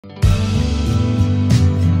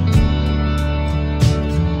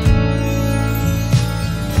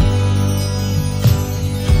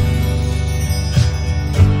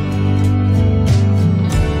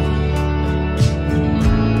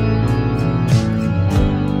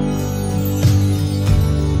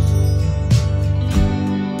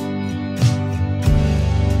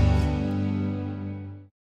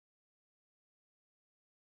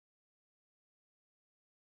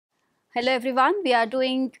Hello everyone, we are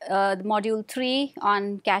doing the module 3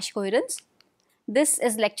 on cache coherence. This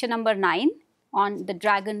is lecture number 9 on the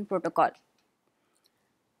Dragon protocol.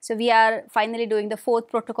 So we are finally doing the fourth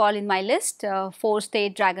protocol in my list,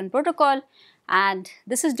 4-state Dragon protocol, and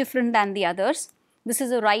this is different than the others. This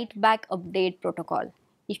is a write back update protocol.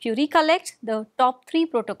 If you recollect, the top 3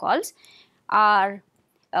 protocols are,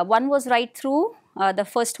 one was write through, the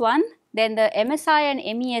first one. Then the MSI and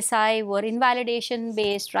MESI were invalidation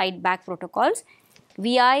based write back protocols.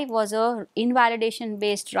 VI was a invalidation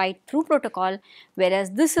based write through protocol,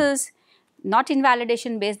 whereas this is not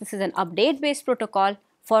invalidation based, this is an update based protocol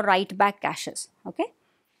for write back caches. Okay.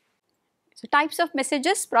 So types of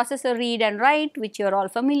messages, processor read and write, which you are all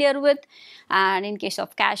familiar with, and in case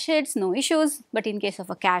of cache hits, no issues, but in case of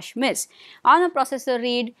a cache miss, on a processor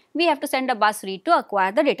read, we have to send a bus read to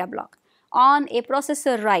acquire the data block. On a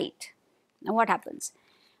processor write, now what happens?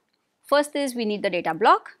 First is we need the data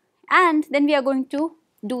block, and then we are going to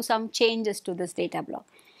do some changes to this data block.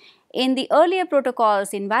 In the earlier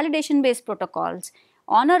protocols, invalidation based protocols,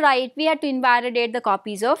 on a write we had to invalidate the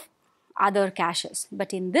copies of other caches,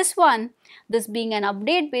 but in this one, this being an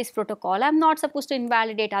update based protocol, I am not supposed to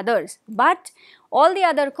invalidate others, but all the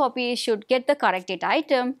other copies should get the correct data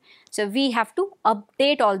item, so we have to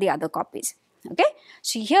update all the other copies. Okay,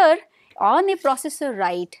 so here on a processor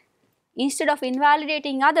write, instead of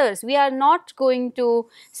invalidating others, we are not going to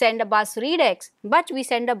send a bus readx, but we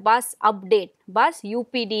send a bus update. Bus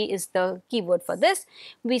UPD is the keyword for this.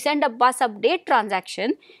 We send a bus update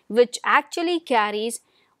transaction which actually carries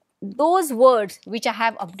those words which I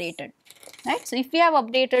have updated. Right? So, if we have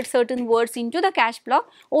updated certain words into the cache block,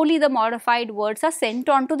 only the modified words are sent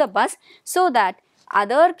on to the bus, so that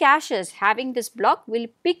other caches having this block will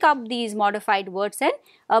pick up these modified words and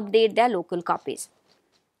update their local copies.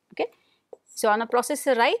 Okay. So, on a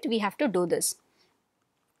processor write, we have to do this.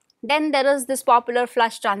 Then there is this popular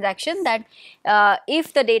flush transaction that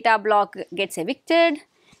if the data block gets evicted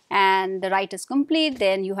and the write is complete,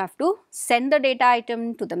 then you have to send the data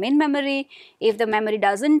item to the main memory. If the memory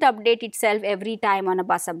does not update itself every time on a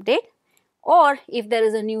bus update, or if there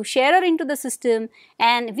is a new sharer into the system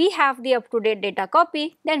and we have the up-to-date data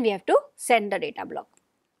copy, then we have to send the data block.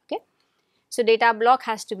 Okay. So, data block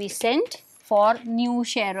has to be sent for new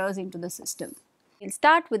sharers into the system. We will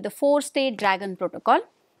start with the 4-state Dragon protocol.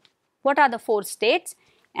 What are the 4 states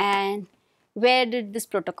and where did this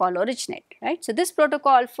protocol originate, right? So, this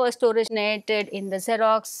protocol first originated in the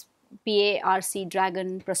Xerox PARC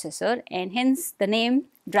Dragon processor, and hence the name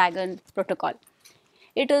Dragon protocol.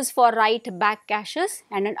 It is for write back caches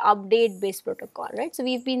and an update based protocol, right? So,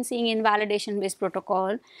 we have been seeing invalidation based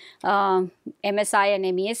protocol, MSI and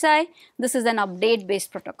MESI. This is an update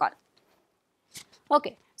based protocol.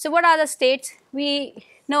 Okay, so what are the states? We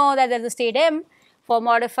know that there is a state M for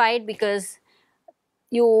modified, because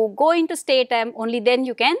you go into state M, only then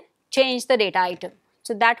you can change the data item.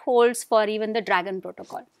 So, that holds for even the Dragon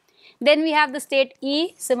protocol. Then we have the state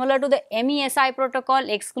E, similar to the MESI protocol,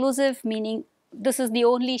 exclusive, meaning this is the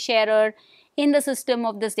only sharer in the system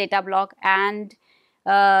of this data block, and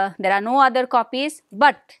there are no other copies,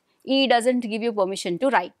 but E does not give you permission to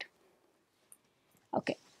write.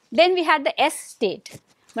 Okay. Then we had the S state,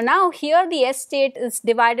 but now here the S state is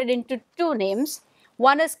divided into 2 names.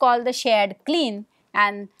 One is called the shared clean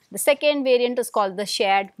and the second variant is called the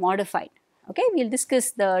shared modified. Okay, we will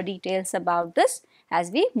discuss the details about this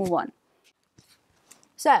as we move on.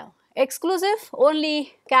 So, exclusive,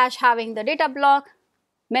 only cache having the data block,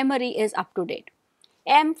 memory is up to date.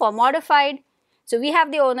 M for modified, so we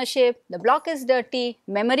have the ownership, the block is dirty,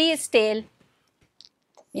 memory is stale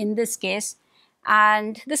in this case,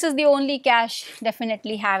 and this is the only cache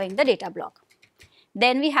definitely having the data block.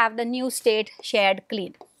 Then we have the new state shared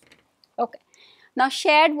clean. Okay. Now,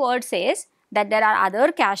 shared word says that there are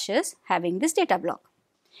other caches having this data block,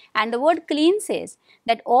 and the word clean says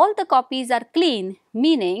that all the copies are clean,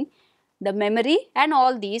 meaning the memory and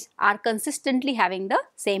all these are consistently having the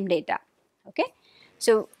same data. Okay.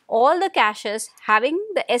 So, all the caches having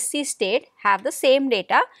the SC state have the same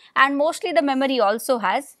data, and mostly the memory also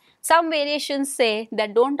has. Some variations say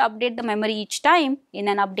that do not update the memory each time in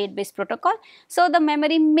an update based protocol. So, the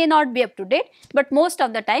memory may not be up to date, but most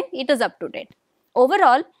of the time it is up to date.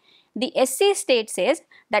 Overall, the SC state says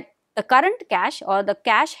that the current cache or the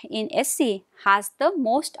cache in SC has the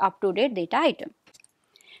most up to date data item.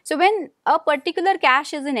 So, when a particular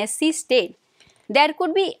cache is in SC state, there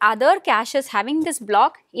could be other caches having this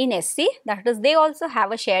block in SC, that is they also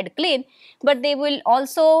have a shared clean, but they will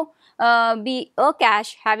also be a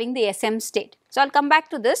cache having the SM state. So, I will come back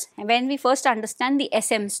to this when we first understand the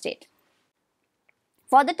SM state.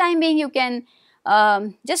 For the time being, you can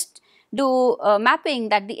just do mapping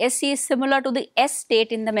that the SC is similar to the S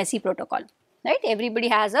state in the messy protocol, right? Everybody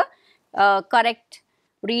has a correct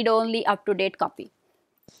read-only up-to-date copy.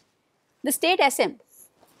 The state SM.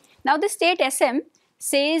 Now the state SM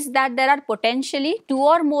says that there are potentially 2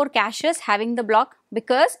 or more caches having the block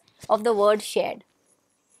because of the word shared.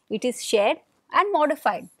 It is shared and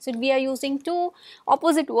modified. So we are using 2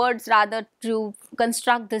 opposite words rather to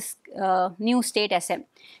construct this new state SM.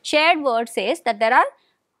 Shared word says that there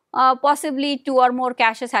are possibly 2 or more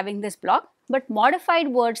caches having this block, but modified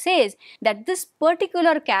word says that this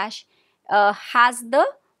particular cache has the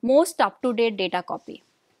most up-to-date data copy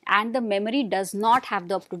and the memory does not have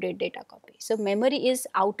the up-to-date data copy. So memory is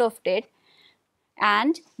out of date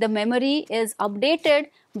and the memory is updated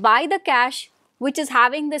by the cache which is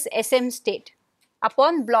having this SM state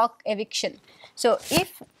upon block eviction. So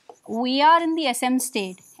if we are in the SM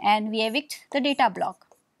state and we evict the data block,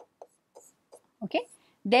 okay,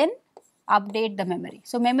 then update the memory.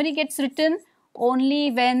 So memory gets written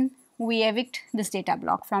only when we evict this data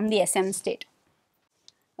block from the SM state.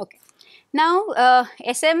 Okay. Now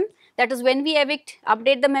SM, that is when we evict,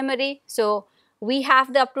 update the memory. So we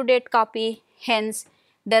have the up-to-date copy, hence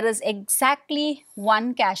there is exactly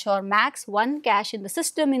 1 cache or max 1 cache in the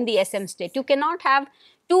system in the SM state. You cannot have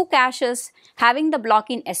 2 caches having the block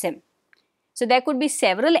in SM. So there could be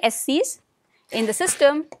several SCs in the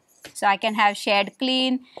system. So I can have shared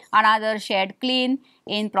clean, another shared clean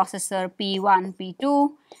in processor P1,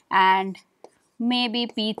 P2 and maybe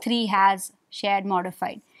P3 has shared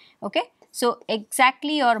modified. Okay. So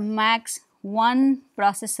exactly or max 1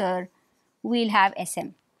 processor will have SM,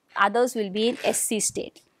 others will be in SC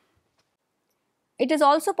state. It is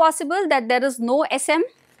also possible that there is no SM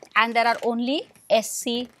and there are only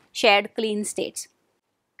SC shared clean states.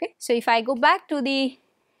 Okay. So if I go back to the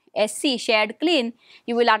SC shared clean,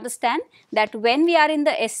 you will understand that when we are in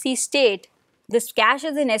the SC state, this cache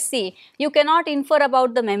is in SC, you cannot infer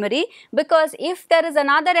about the memory because if there is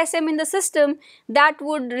another SM in the system, that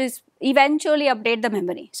would eventually update the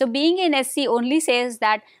memory. So being in SC only says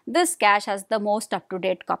that this cache has the most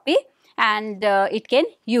up-to-date copy and it can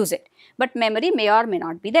use it, but memory may or may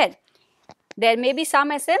not be there. There may be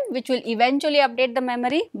some SM which will eventually update the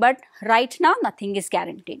memory, but right now nothing is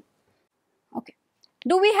guaranteed. Okay.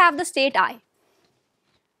 Do we have the state I?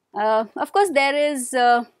 Of course there is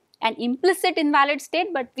an implicit invalid state,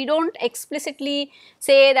 but we don't explicitly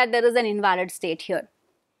say that there is an invalid state here.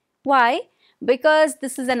 Why? Because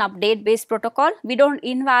this is an update based protocol, we don't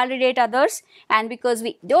invalidate others, and because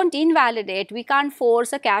we don't invalidate, we can't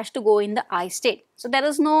force a cache to go in the I state. So there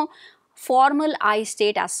is no formal I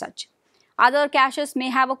state as such. Other caches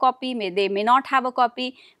may have a copy, they may not have a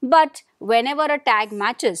copy, but whenever a tag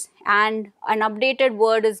matches and an updated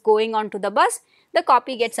word is going onto the bus, the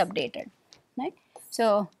copy gets updated, right?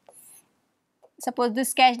 So suppose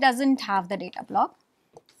this cache doesn't have the data block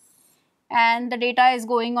and the data is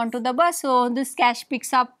going onto the bus, so this cache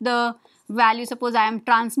picks up the value. Suppose I am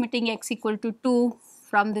transmitting x equal to 2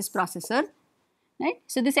 from this processor, right?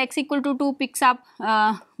 So this x equal to 2 picks up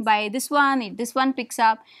by this one picks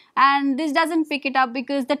up, and this doesn't pick it up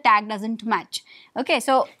because the tag doesn't match. Okay,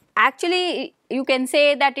 so actually you can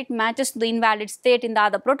say that it matches the invalid state in the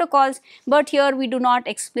other protocols, but here we do not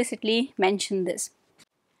explicitly mention this.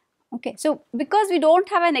 Okay, so because we don't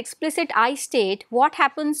have an explicit I state, what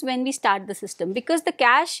happens when we start the system? Because the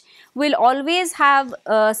cache will always have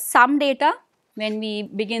some data when we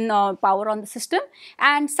begin power on the system,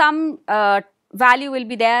 and some value will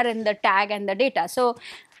be there in the tag and the data. So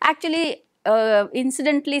actually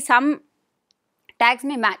incidentally some tags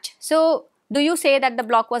may match. So do you say that the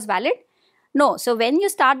block was valid? No. So when you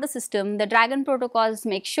start the system, the Dragon protocols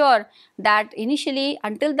make sure that initially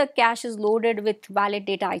until the cache is loaded with valid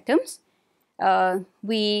data items,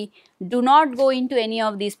 we do not go into any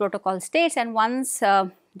of these protocol states, and once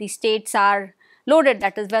the states are loaded,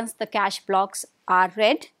 that is once the cache blocks are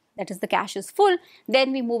read, that is the cache is full,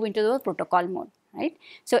 then we move into the protocol mode, right?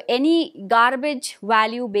 So any garbage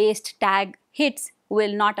value based tag hits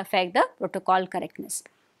will not affect the protocol correctness.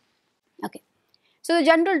 Okay. So the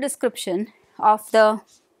general description of the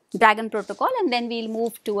Dragon protocol, and then we will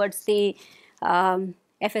move towards the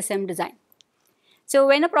FSM design. So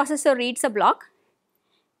when a processor reads a block,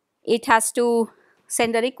 it has to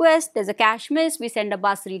send a request, there is a cache miss, we send a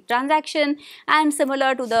bus read transaction, and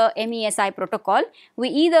similar to the MESI protocol, we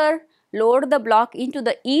either load the block into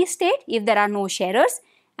the E state if there are no sharers,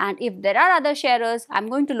 and if there are other sharers, I am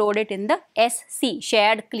going to load it in the SC,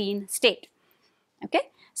 shared clean state.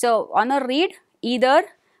 Okay. So on a read, either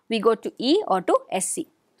we go to E or to SC.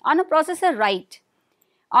 On a processor write,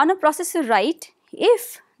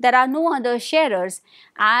 if there are no other sharers,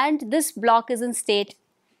 and this block is in state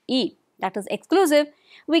E, that is exclusive,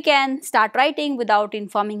 we can start writing without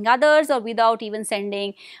informing others or without even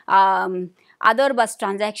sending other bus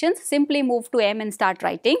transactions. Simply move to M and start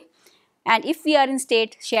writing. And if we are in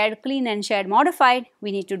state shared clean and shared modified,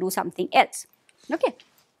 we need to do something else. Okay.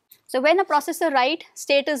 So when a processor write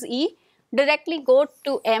status E, directly go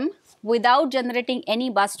to M without generating any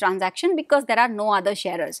bus transaction because there are no other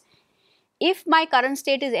sharers. If my current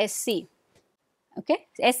state is SC, okay,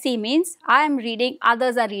 SC means I am reading,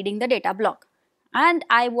 others are reading the data block, and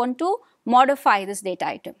I want to modify this data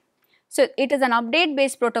item. So it is an update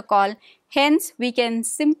based protocol, hence we can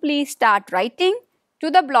simply start writing to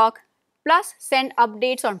the block plus send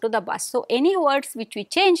updates onto the bus. So any words which we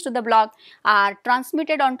change to the block are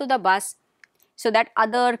transmitted onto the bus so that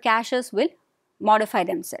other caches will modify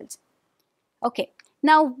themselves. Okay.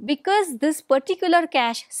 Now because this particular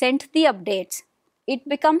cache sent the updates, it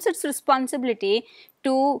becomes its responsibility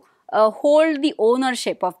to hold the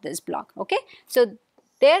ownership of this block. Okay. So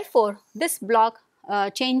therefore this block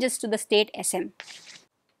changes to the state SM.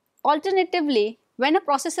 Alternatively, when a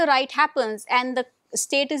processor write happens and the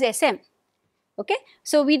state is SM, okay,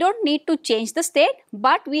 so we don't need to change the state,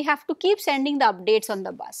 but we have to keep sending the updates on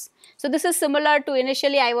the bus. So this is similar to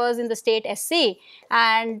initially I was in the state SC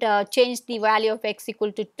and changed the value of x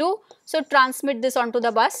equal to 2. So transmit this onto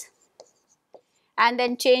the bus and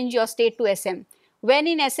then change your state to SM. When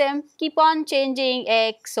in SM, keep on changing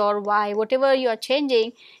x or y, whatever you are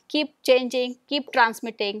changing, keep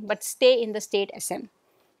transmitting, but stay in the state SM.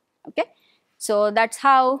 Okay. So that's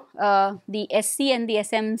how the SC and the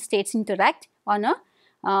SM states interact on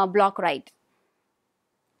a block write.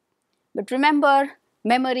 But remember,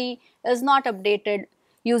 memory is not updated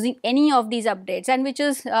using any of these updates, and which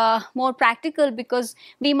is more practical because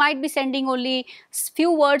we might be sending only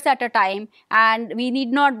few words at a time and we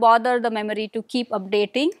need not bother the memory to keep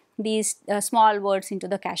updating these small words into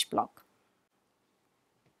the cache block.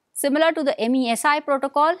 Similar to the MESI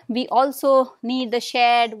protocol, we also need the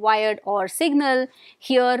shared, wired or signal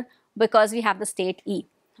here because we have the state E.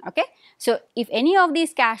 Okay. So if any of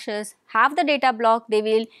these caches have the data block, they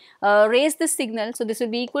will raise this signal. So this will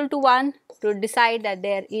be equal to 1 to decide that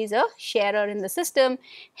there is a sharer in the system.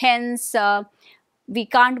 Hence, we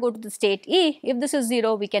can't go to the state E. If this is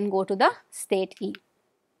 0, we can go to the state E.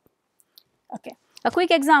 Okay. A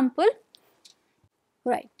quick example.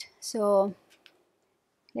 Right. So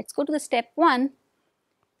let's go to the step 1.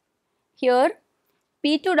 Here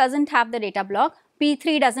P2 doesn't have the data block,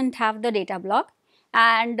 P3 doesn't have the data block,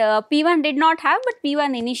 and P1 did not have, but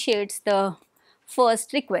P1 initiates the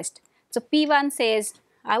first request. So P1 says,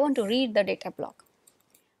 I want to read the data block.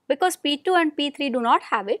 Because P2 and P3 do not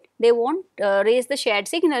have it, they won't raise the shared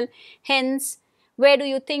signal. Hence, where do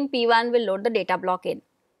you think P1 will load the data block in?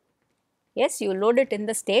 Yes, you load it in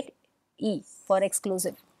the state E for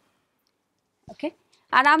exclusive. Okay.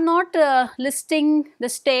 And I am not listing the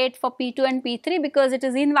state for P2 and P3 because it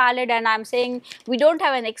is invalid, and I am saying we do not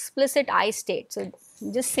have an explicit I state. So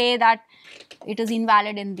just say that it is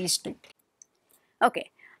invalid in these two.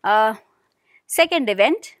 Okay. Second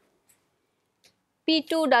event,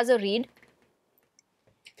 P2 does a read.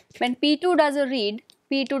 When P2 does a read,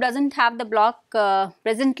 P2 does not have the block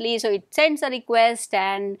presently, so it sends a request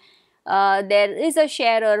and there is a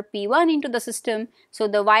sharer P1 into the system. So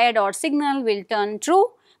the wired or signal will turn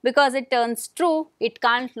true. Because it turns true, it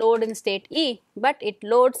can't load in state E, but it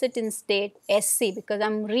loads it in state SC because I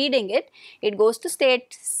am reading it. It goes to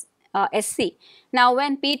state SC. Now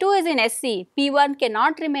when P2 is in SC, P1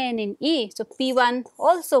 cannot remain in E, so P1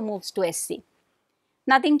 also moves to SC.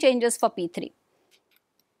 Nothing changes for P3.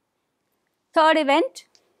 Third event,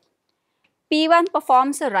 P1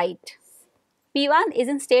 performs a write. P1 is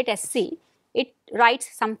in state SC, it writes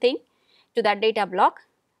something to that data block,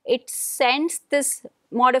 it sends this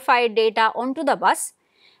modified data onto the bus,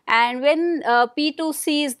 and when P2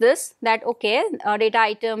 sees this, that okay, a data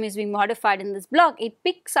item is being modified in this block, it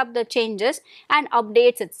picks up the changes and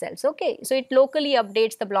updates itself. Okay, so it locally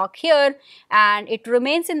updates the block here and it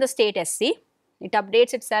remains in the state SC, it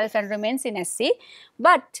updates itself and remains in SC,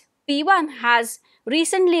 but P1 has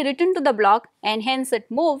recently written to the block and hence it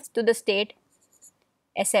moves to the state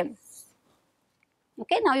SM.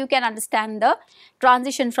 Okay, now you can understand the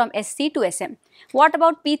transition from SC to SM. What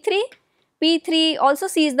about P3? P3 also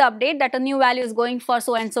sees the update that a new value is going for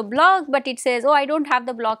so and so block, but it says, oh, I don't have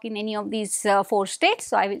the block in any of these 4 states,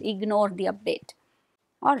 so I will ignore the update.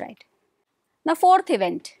 Alright. Now fourth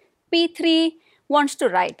event, P3 wants to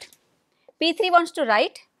write. P3 wants to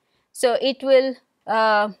write, so it will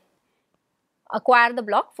acquire the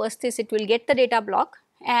block. First is it will get the data block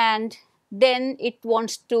and then it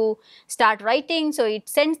wants to start writing, so it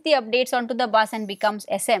sends the updates onto the bus and becomes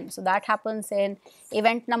SM. So that happens in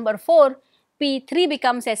event number 4. P3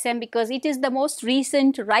 becomes SM because it is the most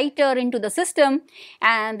recent writer into the system,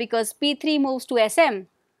 and because P3 moves to SM,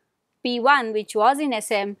 P1 which was in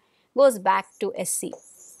SM goes back to SC,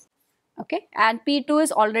 okay, and P2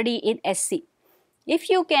 is already in SC.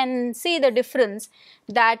 If you can see the difference,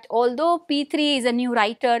 that although P3 is a new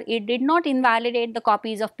writer, it did not invalidate the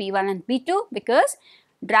copies of P1 and P2 because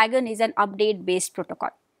Dragon is an update based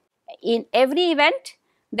protocol. In every event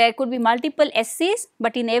there could be multiple SCs,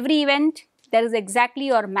 but in every event there is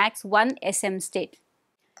exactly or max one SM state.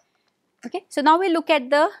 Okay, so now we look at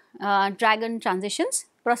the Dragon transitions.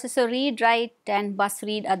 Processor read, write and bus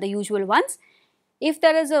read are the usual ones. If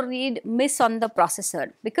there is a read miss on the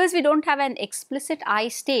processor, because we do not have an explicit I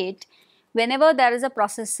state, whenever there is a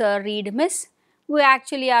processor read miss, we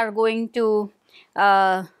actually are going to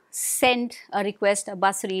send a request, a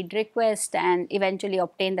bus read request, and eventually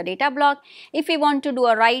obtain the data block. If we want to do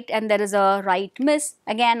a write and there is a write miss,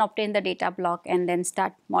 again obtain the data block and then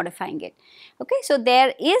start modifying it. Okay, so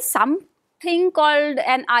there is some thing called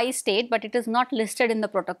an I state, but it is not listed in the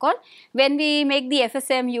protocol. When we make the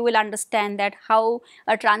FSM, you will understand that how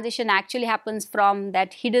a transition actually happens from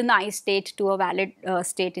that hidden I state to a valid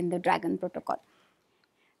state in the Dragon protocol.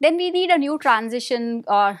 Then we need a new transition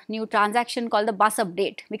or new transaction called the bus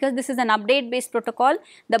update, because this is an update based protocol.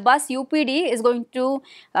 The bus UPD is going to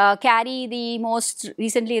carry the most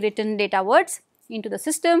recently written data words into the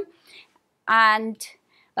system, and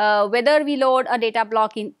whether we load a data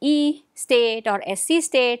block in E state or SC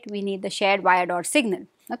state, we need the shared wired or signal.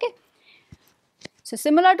 Okay. So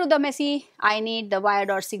similar to the messy, I need the wired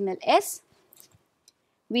or signal S.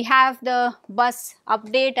 We have the bus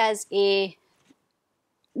update as a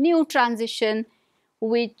new transition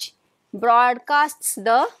which broadcasts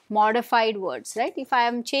the modified words, right. If I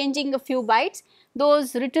am changing a few bytes,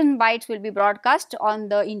 those written bytes will be broadcast on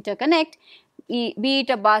the interconnect, be it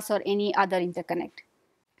a bus or any other interconnect.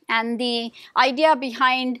 And the idea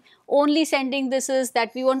behind only sending this is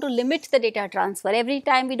that we want to limit the data transfer. Every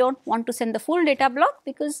time we do not want to send the full data block,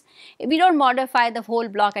 because we do not modify the whole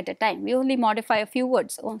block at a time, we only modify a few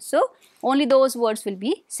words. So only those words will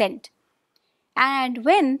be sent. And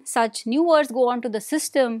when such new words go onto the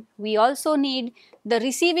system, we also need the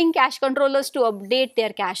receiving cache controllers to update their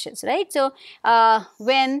caches, right. So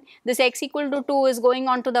when this x equal to 2 is going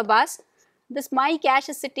onto the bus, this my cache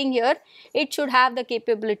is sitting here, it should have the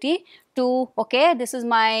capability to, okay, this is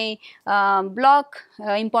my block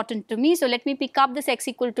important to me, so let me pick up this x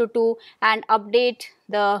equal to 2 and update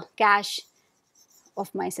the cache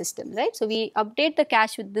of my system, right. So we update the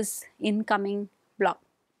cache with this incoming block.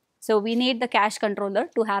 So we need the cache controller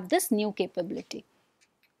to have this new capability.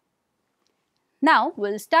 Now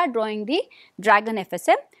we will start drawing the Dragon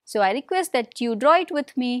FSM. So I request that you draw it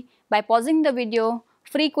with me by pausing the video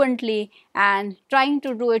frequently and trying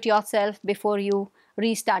to do it yourself before you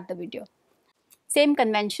restart the video. Same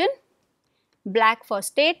convention, black for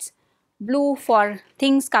states, blue for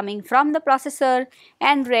things coming from the processor,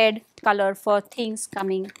 and red color for things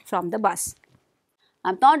coming from the bus. I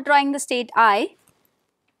am not drawing the state I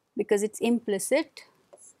because it is implicit.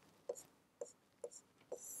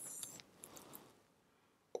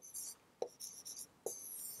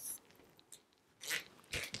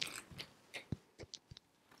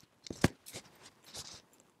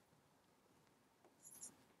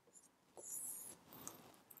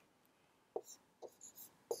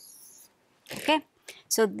 Okay.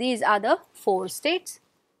 So these are the 4 states.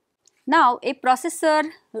 Now a processor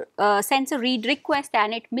sends a read request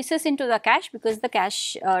and it misses into the cache because the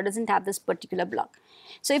cache does not have this particular block.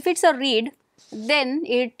 So if it is a read, then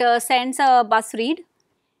it sends a bus read,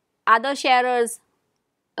 other sharers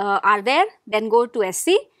are there, then go to SC,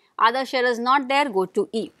 other sharers not there, go to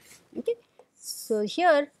E. Okay. So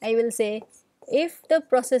here I will say, if the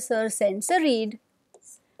processor sends a read,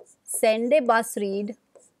 send a bus read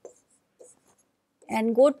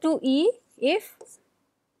and go to E if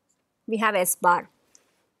we have S bar.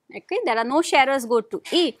 Okay, there are no sharers, go to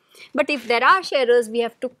E, but if there are sharers, we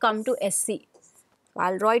have to come to SC. So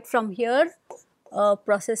I will draw it from here,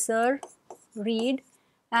 processor read,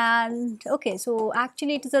 and okay, so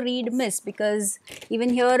actually it is a read miss because even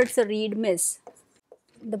here it is a read miss.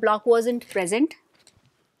 The block was not present,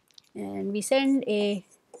 and we send a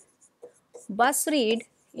bus read.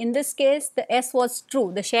 In this case, the S was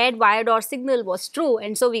true, the shared wired or signal was true,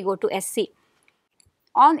 and so we go to SC.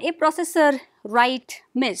 On a processor write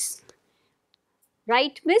miss,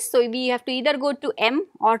 so we have to either go to M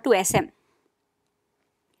or to SM.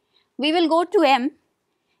 We will go to M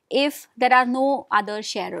if there are no other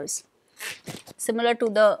sharers. similar to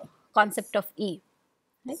the concept of E,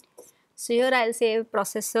 right. So here I will say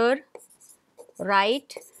processor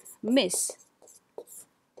write miss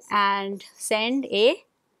and send a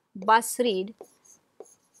bus read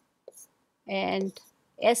and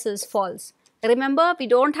S is false. Remember, we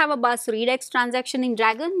don't have a bus readx transaction in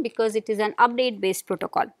Dragon because it is an update based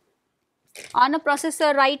protocol. On a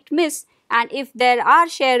processor write miss, and if there are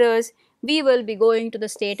sharers, we will be going to the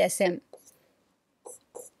state SM.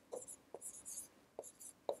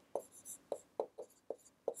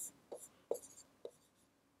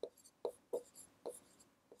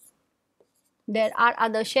 There are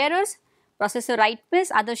other sharers, processor write miss,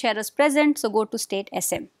 other sharers present, so go to state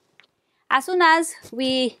SM. As soon as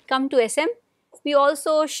we come to SM, we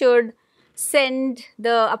also should send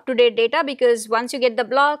the up-to-date data, because once you get the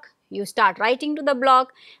block, you start writing to the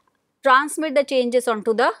block, transmit the changes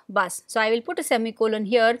onto the bus. So I will put a semicolon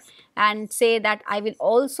here and say that I will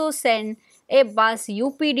also send a bus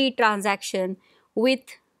UPD transaction with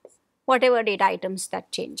whatever data items that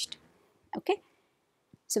changed. Okay.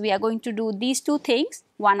 So we are going to do these two things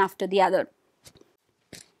one after the other.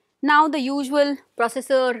 Now the usual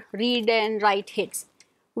processor read and write hits.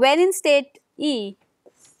 When in state E,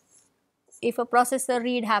 if a processor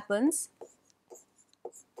read happens,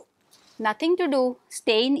 nothing to do,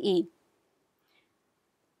 stay in E.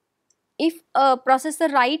 If a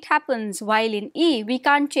processor write happens while in E, we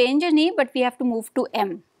can't change in E, but we have to move to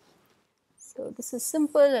M. So this is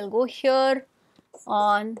simple. I'll go here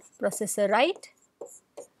on processor write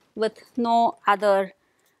with no other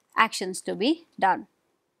actions to be done.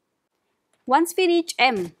 Once we reach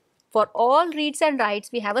M, for all reads and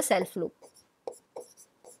writes, we have a self loop.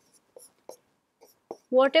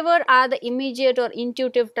 Whatever are the immediate or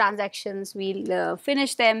intuitive transactions, we'll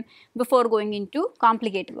finish them before going into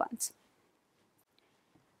complicated ones.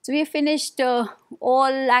 So we have finished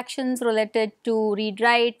all actions related to read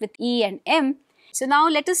write with E and M. So now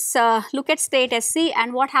let us look at state SC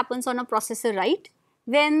and what happens on a processor write.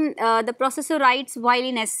 When the processor writes while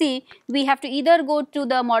in SC, we have to either go to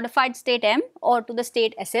the modified state M or to the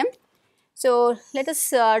state SM. So let us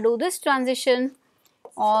do this transition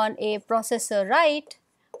on a processor write.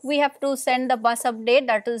 We have to send the bus update,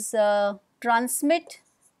 that is transmit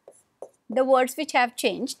the words which have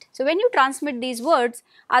changed. So when you transmit these words,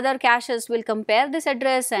 other caches will compare this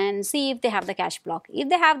address and see if they have the cache block. If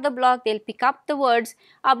they have the block, they'll pick up the words,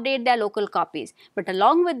 update their local copies. But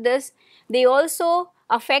along with this, they also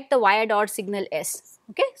affect the wire dot signal S.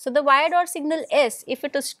 Okay, so the wire dot signal S, if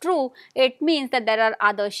it is true, it means that there are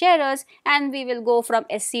other sharers and we will go from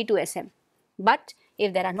SC to SM. But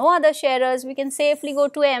if there are no other sharers, we can safely go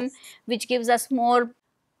to M, which gives us more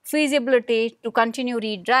feasibility to continue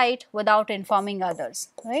read write without informing others,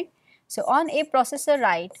 right. So on a processor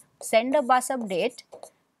write, send a bus update,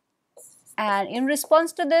 and in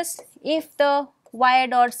response to this, if the wire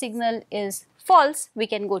dot signal is false, we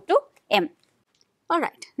can go to M.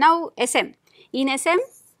 Alright, now SM. In SM,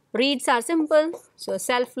 reads are simple, so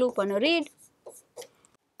self loop on a read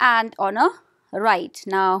and on a write.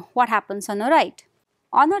 Now what happens on a write?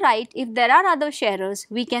 On a write, if there are other sharers,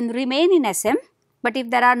 we can remain in SM. But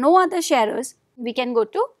if there are no other sharers, we can go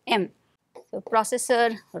to M. So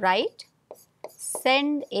processor write,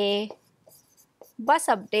 send a bus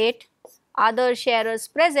update, other sharers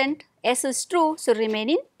present, S is true, so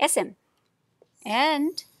remain in SM.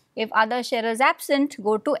 And if other sharers absent,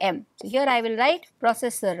 go to M. So here I will write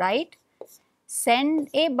processor write, send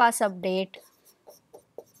a bus update,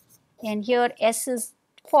 and here S is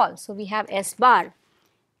false, so we have S bar.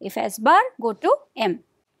 If S bar, go to M.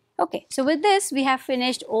 Okay, so with this we have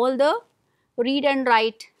finished all the read and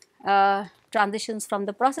write transitions from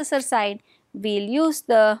the processor side. We'll use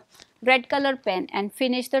the red color pen and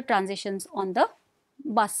finish the transitions on the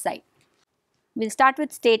bus side. We'll start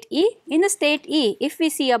with state E. In the state E, if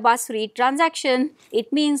we see a bus read transaction,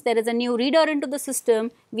 it means there is a new reader into the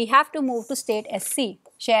system. We have to move to state SC,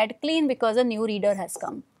 shared clean, because a new reader has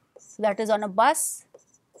come. So that is on a bus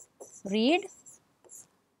read.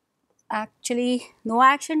 Actually, no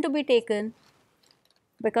action to be taken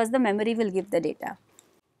because the memory will give the data.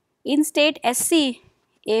 In state SC,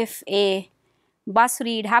 if a bus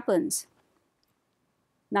read happens,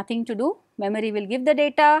 nothing to do, memory will give the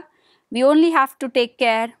data. We only have to take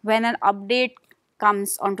care when an update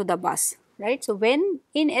comes onto the bus, right. So when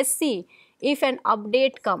in SC, if an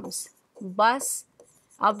update comes, bus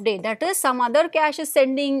update, that is some other cache is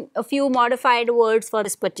sending a few modified words for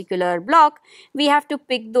this particular block, we have to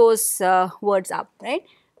pick those words up, right.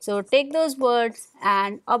 So take those words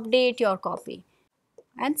and update your copy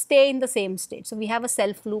and stay in the same state. So we have a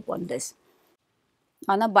self loop on this,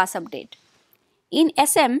 on a bus update. In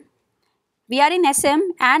SM, we are in SM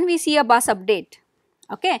and we see a bus update.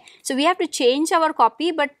 Okay, so we have to change our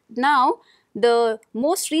copy, but now the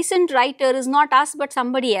most recent writer is not us but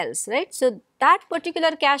somebody else, right? So that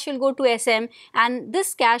particular cache will go to SM and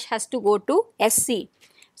this cache has to go to SC.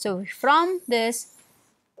 So from this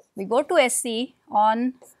we go to SC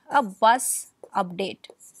on a bus update.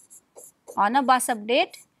 On a bus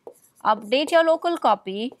update, update your local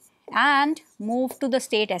copy and move to the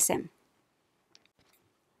state SM.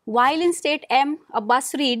 While in state M, a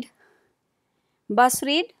bus read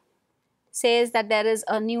says that there is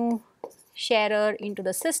a new sharer into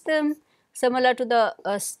the system, similar to the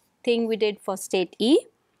thing we did for state E.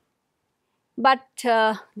 But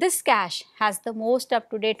this cache has the most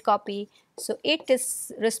up-to-date copy, so it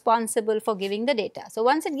is responsible for giving the data. So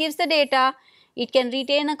once it gives the data, it can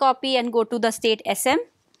retain a copy and go to the state SM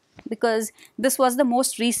because this was the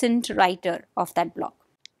most recent writer of that block.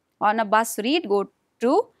 On a bus read, go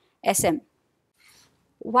to SM.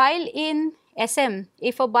 While in SM,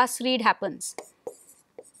 if a bus read happens,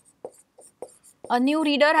 a new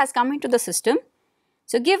reader has come into the system,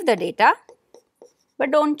 so give the data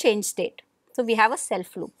but don't change state. So we have a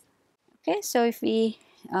self loop. Okay, so if we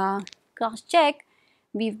cross check,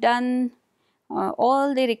 we've done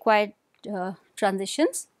all the required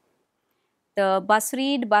transitions, the bus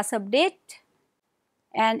read, bus update,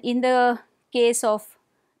 and in the case of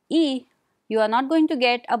E, you are not going to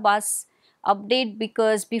get a bus update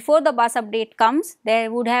because before the bus update comes,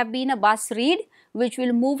 there would have been a bus read which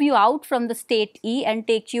will move you out from the state E and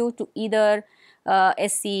take you to either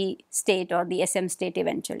SC state or the SM state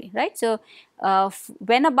eventually, right. So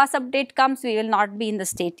when a bus update comes, we will not be in the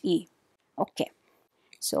state E. Okay.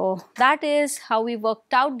 So that is how we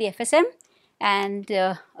worked out the FSM, and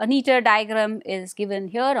a neater diagram is given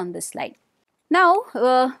here on this slide. Now,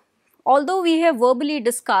 although we have verbally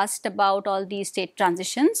discussed about all these state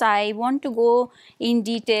transitions, I want to go in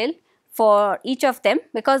detail for each of them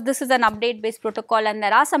because this is an update based protocol and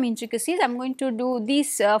there are some intricacies. I am going to do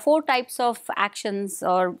these 4 types of actions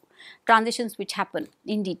or transitions which happen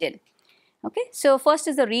in detail. Okay. So first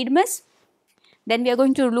is a read miss, then we are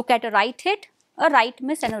going to look at a write hit, a write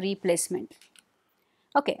miss and a replacement.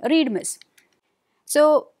 Okay, read miss.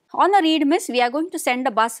 So on a read miss, we are going to send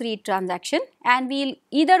a bus read transaction and we will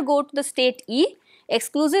either go to the state E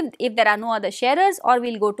exclusive if there are no other sharers, or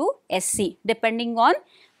we will go to SC depending on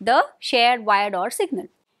the shared wired or signal.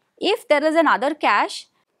 If there is another cache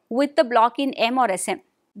with the block in M or SM,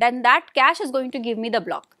 then that cache is going to give me the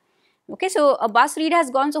block. Okay, so a bus read has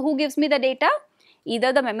gone, so who gives me the data?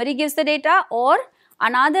 Either the memory gives the data or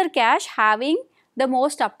another cache having the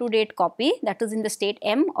most up-to-date copy, that is in the state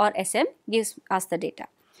M or SM, gives us the data.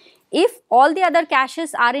 If all the other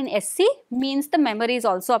caches are in SC, means the memory is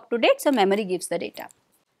also up to date, so memory gives the data.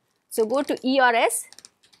 So go to E or S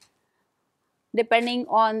depending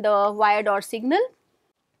on the wired or signal.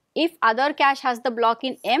 If other cache has the block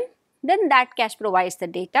in M, then that cache provides the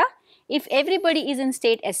data. If everybody is in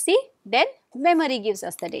state SC, then memory gives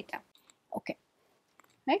us the data. Okay,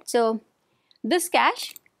 right. So this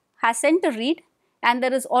cache has sent a read and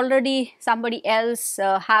there is already somebody else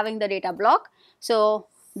having the data block. So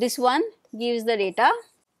this one gives the data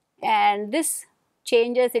and this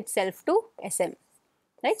changes itself to SM,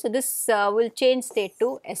 right. So this will change state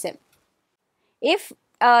to SM. If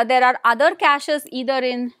there are other caches either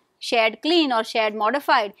in shared clean or shared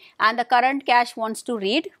modified and the current cache wants to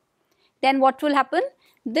read, then what will happen?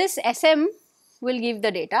 This SM will give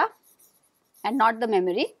the data and not the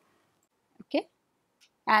memory, okay,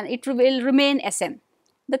 and it will remain SM.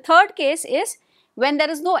 The third case is when there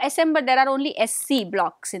is no SM but there are only SC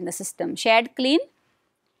blocks in the system, shared clean.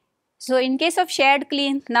 So in case of shared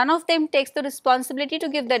clean, none of them takes the responsibility to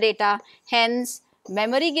give the data, hence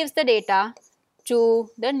memory gives the data to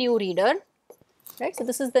the new reader, right. So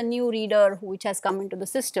this is the new reader which has come into the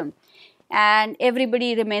system and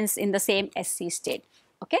everybody remains in the same SC state,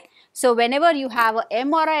 okay. So whenever you have a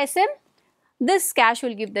M or a SM, this cache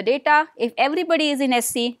will give the data. If everybody is in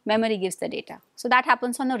SC, memory gives the data. So that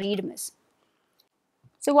happens on a read miss.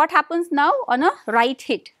 So what happens now on a write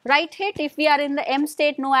hit? Write hit, if we are in the M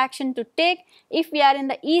state, no action to take. If we are in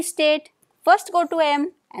the E state, first go to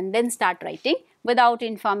M and then start writing without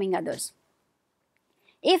informing others.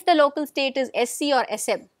 If the local state is SC or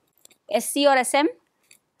SM,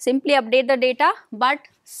 simply update the data but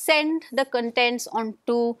send the contents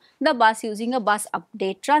onto the bus using a bus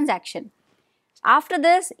update transaction. After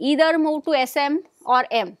this, either move to SM or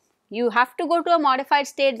M. You have to go to a modified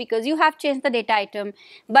state because you have changed the data item,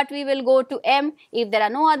 but we will go to M if there are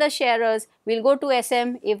no other sharers, we will go to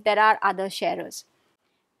SM if there are other sharers.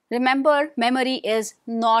 Remember, memory is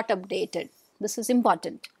not updated. This is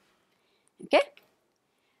important. Okay.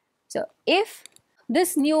 So if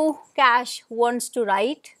this new cache wants to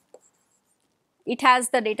write, it has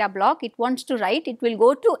the data block, it wants to write, it will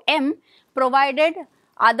go to M provided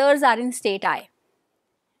others are in state I.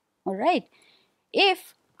 Alright.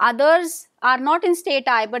 If others are not in state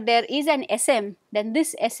I but there is an SM, then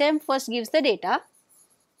this SM first gives the data,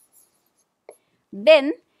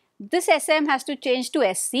 then this SM has to change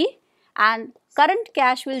to SC and current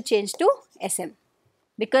cache will change to SM,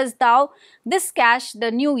 because now this cache,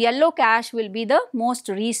 the new yellow cache, will be the most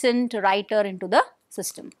recent writer into the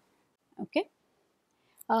system. Okay.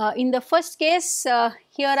 In the first case,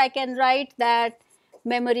 here I can write that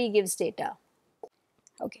memory gives data.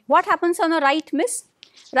 Okay. What happens on a write miss?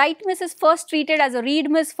 Write miss is first treated as a read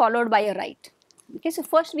miss followed by a write. Okay. So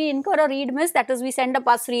first we incur a read miss, that is we send a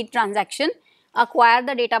bus read transaction, acquire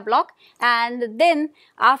the data block, and then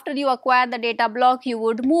after you acquire the data block you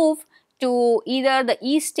would move to either the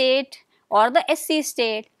E state or the SC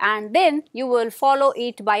state, and then you will follow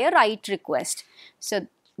it by a write request. So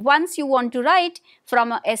once you want to write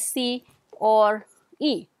from a SC or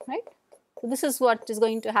E, right? So this is what is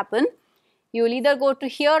going to happen. You will either go to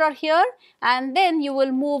here or here, and then you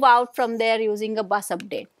will move out from there using a bus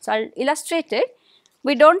update. So I'll illustrate it.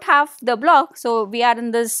 We don't have the block, so we are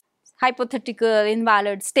in this hypothetical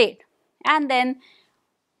invalid state, and then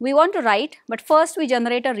we want to write, but first we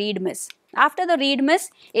generate a read miss. After the read miss,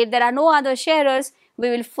 if there are no other sharers, we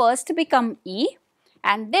will first become E,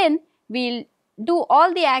 and then we'll do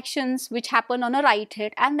all the actions which happen on a write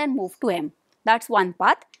hit and then move to M. That's one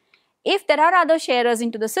path. If there are other sharers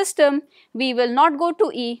into the system, we will not go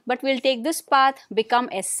to E, but we'll take this path, become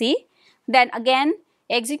SC, then again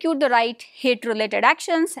execute the write hit related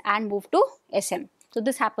actions and move to SM. So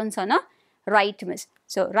this happens on a write miss.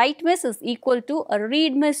 So write miss is equal to a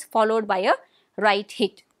read miss followed by a write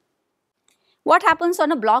hit. What happens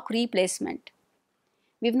on a block replacement?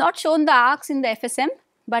 We've not shown the arcs in the FSM,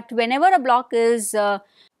 but whenever a block is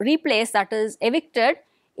replaced, that is evicted,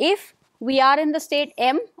 if we are in the state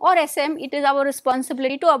M or SM, it is our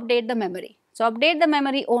responsibility to update the memory. So update the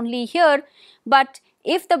memory only here, but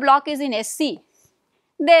if the block is in SC,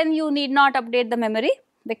 then you need not update the memory,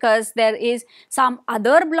 because there is some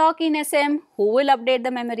other block in SM who will update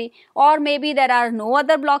the memory, or maybe there are no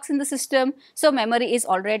other blocks in the system, so memory is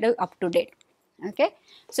already up to date. Okay.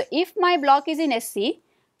 So if my block is in SC,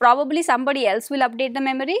 probably somebody else will update the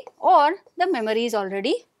memory, or the memory is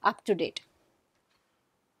already up to date.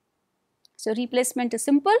 So replacement is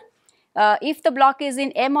simple. If the block is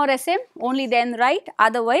in M or SM, only then write,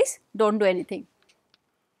 otherwise don't do anything.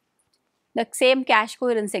 The same cache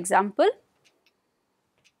coherence example.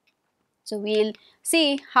 So we'll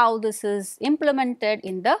see how this is implemented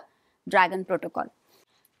in the Dragon protocol.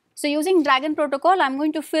 So using Dragon protocol, I'm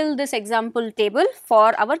going to fill this example table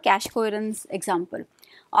for our cache coherence example.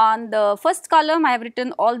 On the first column, I have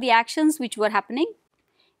written all the actions which were happening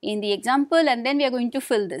in the example, and then we are going to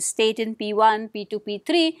fill this state in P1, P2,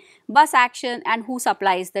 P3, bus action, and who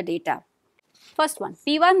supplies the data. First one,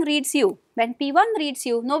 P1 reads U. When P1 reads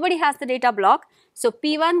U, nobody has the data block, so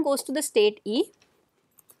P1 goes to the state E,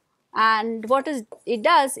 and what it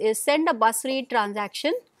does is send a bus read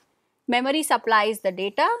transaction, memory supplies the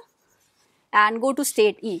data and go to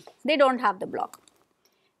state E. They don't have the block.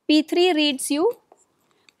 P3 reads U.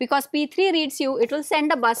 Because P3 reads U, it will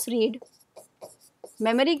send a bus read,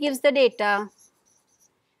 memory gives the data,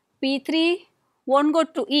 P3 won't go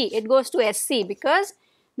to E, it goes to SC, because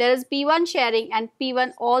there is P1 sharing and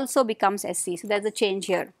P1 also becomes SC, so there is a change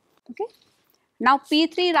here. Okay. Now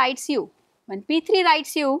P3 writes U. When P3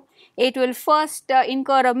 writes U, it will first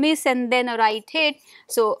incur a miss and then a write hit.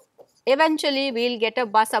 So eventually we will get a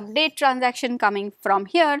bus update transaction coming from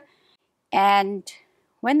here, and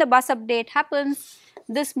when the bus update happens,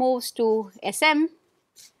 this moves to SM,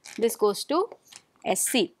 this goes to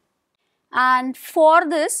SC. And for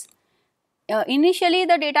this, initially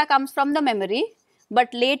the data comes from the memory,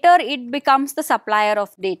 but later it becomes the supplier of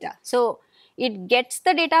data. So it gets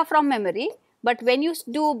the data from memory, but when you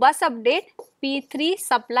do bus update, P3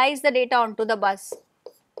 supplies the data onto the bus.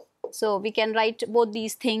 So we can write both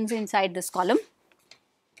these things inside this column.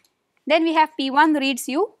 Then we have P1 reads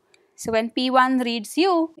U. So when P1 reads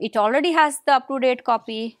U, it already has the up-to-date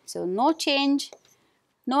copy. So no change,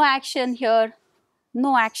 no action here,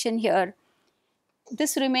 no action here.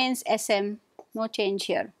 This remains SM, no change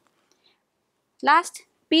here. Last,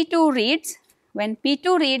 P2 reads. When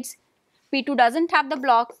P2 reads, P2 doesn't have the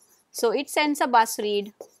block, so it sends a bus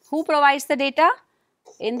read. Who provides the data?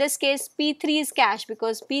 In this case, P3 is cache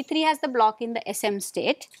because P3 has the block in the SM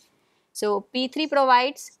state. So P3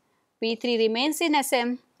 provides, P3 remains in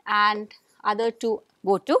SM, and other two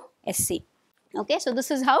go to SC. Okay, so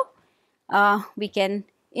this is how we can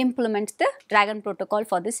implement the Dragon protocol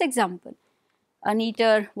for this example. A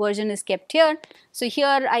neater version is kept here. So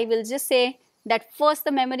here I will just say that first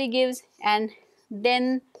the memory gives and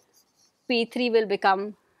then P3 will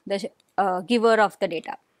become the giver of the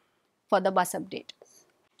data for the bus update.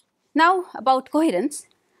 Now about coherence,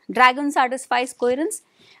 Dragon satisfies coherence.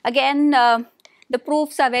 Again, the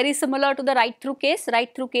proofs are very similar to the write-through case.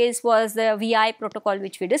 Write-through case was the VI protocol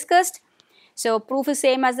which we discussed. So proof is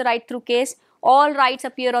same as the write-through case. All writes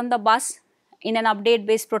appear on the bus in an update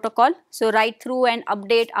based protocol. So write-through and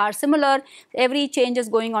update are similar. Every change is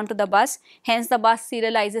going on to the bus. Hence the bus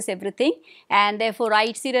serializes everything, and therefore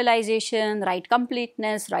write serialization, write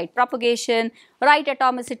completeness, write propagation, write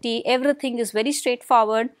atomicity, everything is very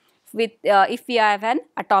straightforward with if we have an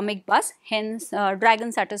atomic bus. Hence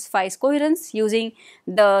Dragon satisfies coherence using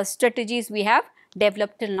the strategies we have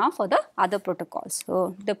developed till now for the other protocols.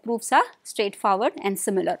 So the proofs are straightforward and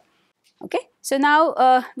similar. Okay. So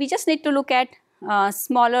now we just need to look at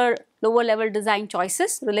smaller lower level design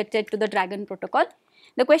choices related to the Dragon protocol.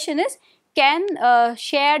 The question is, can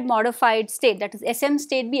shared modified state, that is SM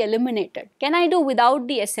state, be eliminated? Can I do without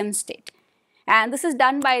the SM state? And this is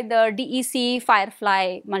done by the DEC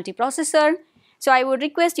Firefly multiprocessor. So I would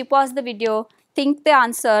request you pause the video, think the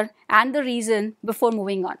answer and the reason before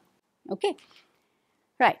moving on. Okay.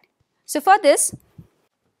 Right. So for this,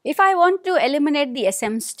 if I want to eliminate the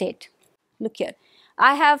SM state, look here,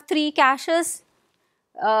 I have 3 caches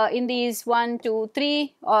in these 1, 2,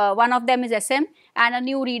 3, one of them is SM, and a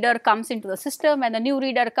new reader comes into the system. When the new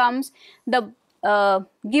reader comes, the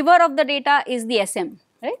giver of the data is the SM,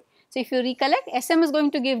 right. So if you recollect, SM is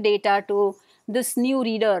going to give data to this new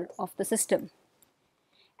reader of the system,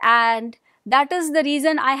 and that is the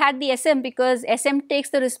reason I had the SM, because SM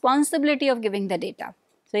takes the responsibility of giving the data.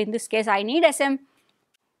 So in this case I need SM.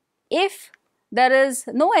 If there is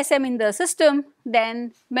no SM in the system,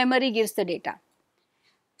 then memory gives the data.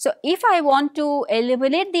 So if I want to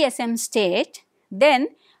eliminate the SM state, then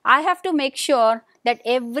I have to make sure that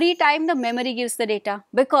every time the memory gives the data,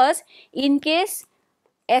 because in case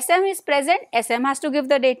SM is present, SM has to give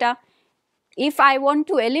the data. If I want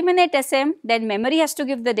to eliminate SM, then memory has to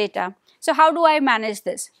give the data. So how do I manage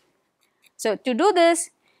this? So to do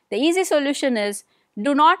this, the easy solution is,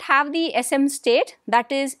 do not have the SM state,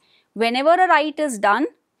 that is, whenever a write is done,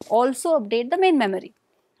 also update the main memory.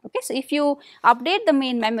 Okay, so if you update the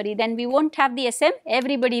main memory, then we won't have the SM,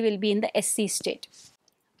 everybody will be in the SC state.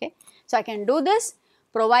 Okay, so I can do this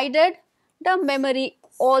provided the memory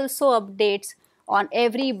also updates on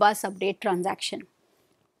every bus update transaction.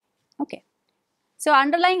 Okay, so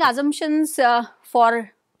underlying assumptions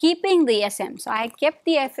for keeping the SM. So I kept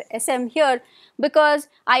the SM here because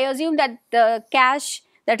I assume that the cache,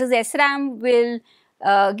 that is SRAM, will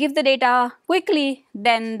give the data quickly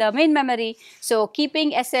than the main memory. So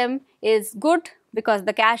keeping SM is good because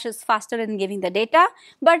the cache is faster in giving the data.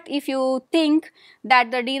 But if you think that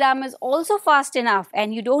the DRAM is also fast enough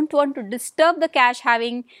and you don't want to disturb the cache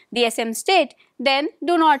having the SM state, then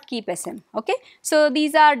do not keep SM. Okay, so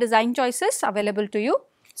these are design choices available to you.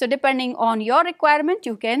 So depending on your requirement,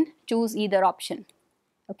 you can choose either option.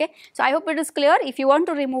 Okay, so I hope it is clear. If you want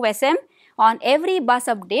to remove SM, on every bus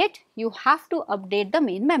update, you have to update the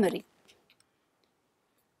main memory.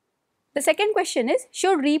 The second question is,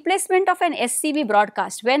 should replacement of an SC be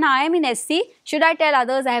broadcast? When I am in SC, should I tell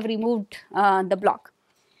others I have removed the block?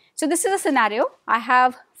 So this is a scenario. I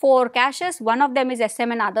have 4 caches, one of them is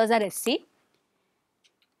SM and others are SC.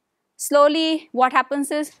 Slowly what happens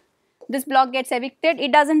is, this block gets evicted,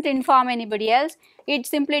 it does not inform anybody else, it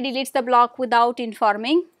simply deletes the block without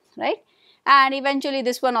informing, right? And eventually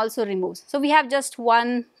this one also removes. So we have just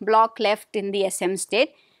one block left in the SM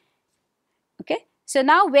state. Okay. So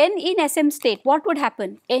now when in SM state, what would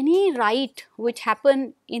happen? Any write which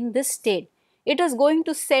happen in this state, it is going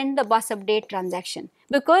to send the bus update transaction,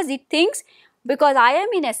 because it thinks, because I am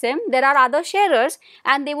in SM, there are other sharers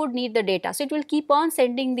and they would need the data. So it will keep on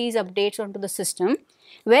sending these updates onto the system.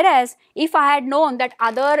 Whereas if I had known that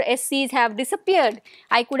other SCs have disappeared,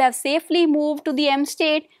 I could have safely moved to the M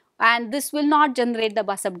state, and this will not generate the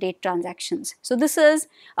bus update transactions. So this is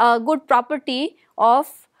a good property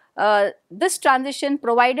of this transition,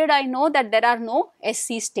 provided I know that there are no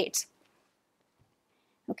SC states.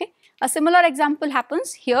 Okay. A similar example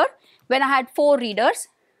happens here when I had 4 readers,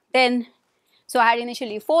 then so I had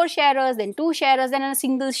initially 4 sharers, then 2 sharers, then a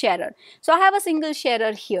single sharer. So I have a single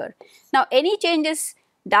sharer here. Now any changes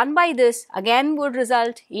done by this again would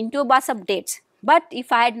result into bus updates. But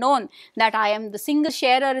if I had known that I am the single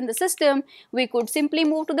sharer in the system, we could simply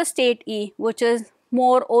move to the state E, which is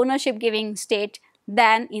more ownership giving state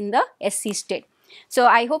than in the SC state. So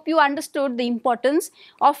I hope you understood the importance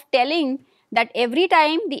of telling that every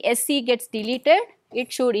time the SC gets deleted,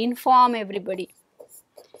 it should inform everybody.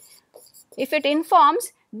 If it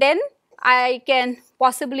informs, then I can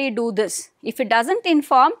possibly do this. If it doesn't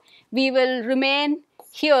inform, we will remain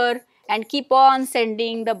here and keep on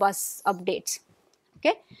sending the bus updates.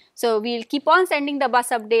 Okay. So we will keep on sending the bus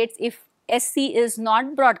updates if SC is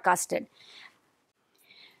not broadcasted.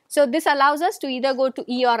 So this allows us to either go to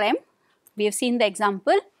E or M. We have seen the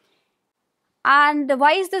example. And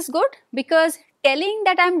why is this good? Because telling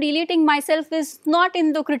that I am deleting myself is not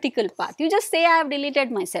in the critical path. You just say I have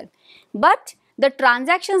deleted myself. But the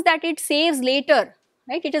transactions that it saves later,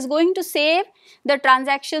 right, it is going to save the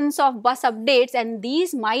transactions of bus updates, and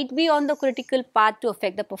these might be on the critical path to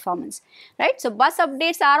affect the performance, right. So bus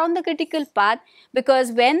updates are on the critical path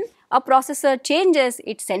because when a processor changes,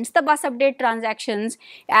 it sends the bus update transactions,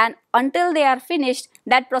 and until they are finished,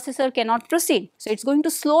 that processor cannot proceed. So it is going to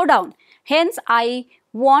slow down. Hence, I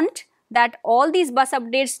want that all these bus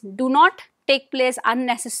updates do not take place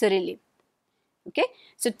unnecessarily. Okay.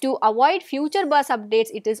 So to avoid future bus updates,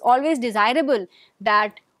 it is always desirable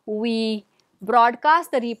that we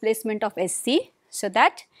broadcast the replacement of SC so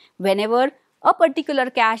that whenever a particular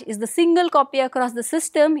cache is the single copy across the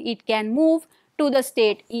system, it can move to the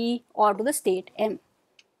state E or to the state M.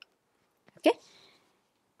 Okay.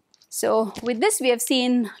 So with this, we have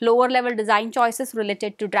seen lower level design choices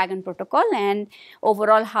related to Dragon protocol and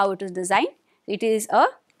overall how it is designed. It is a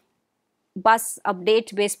bus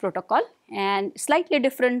update based protocol and slightly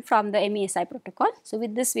different from the MESI protocol. So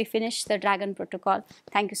with this, we finish the Dragon protocol.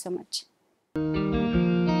 Thank you so much.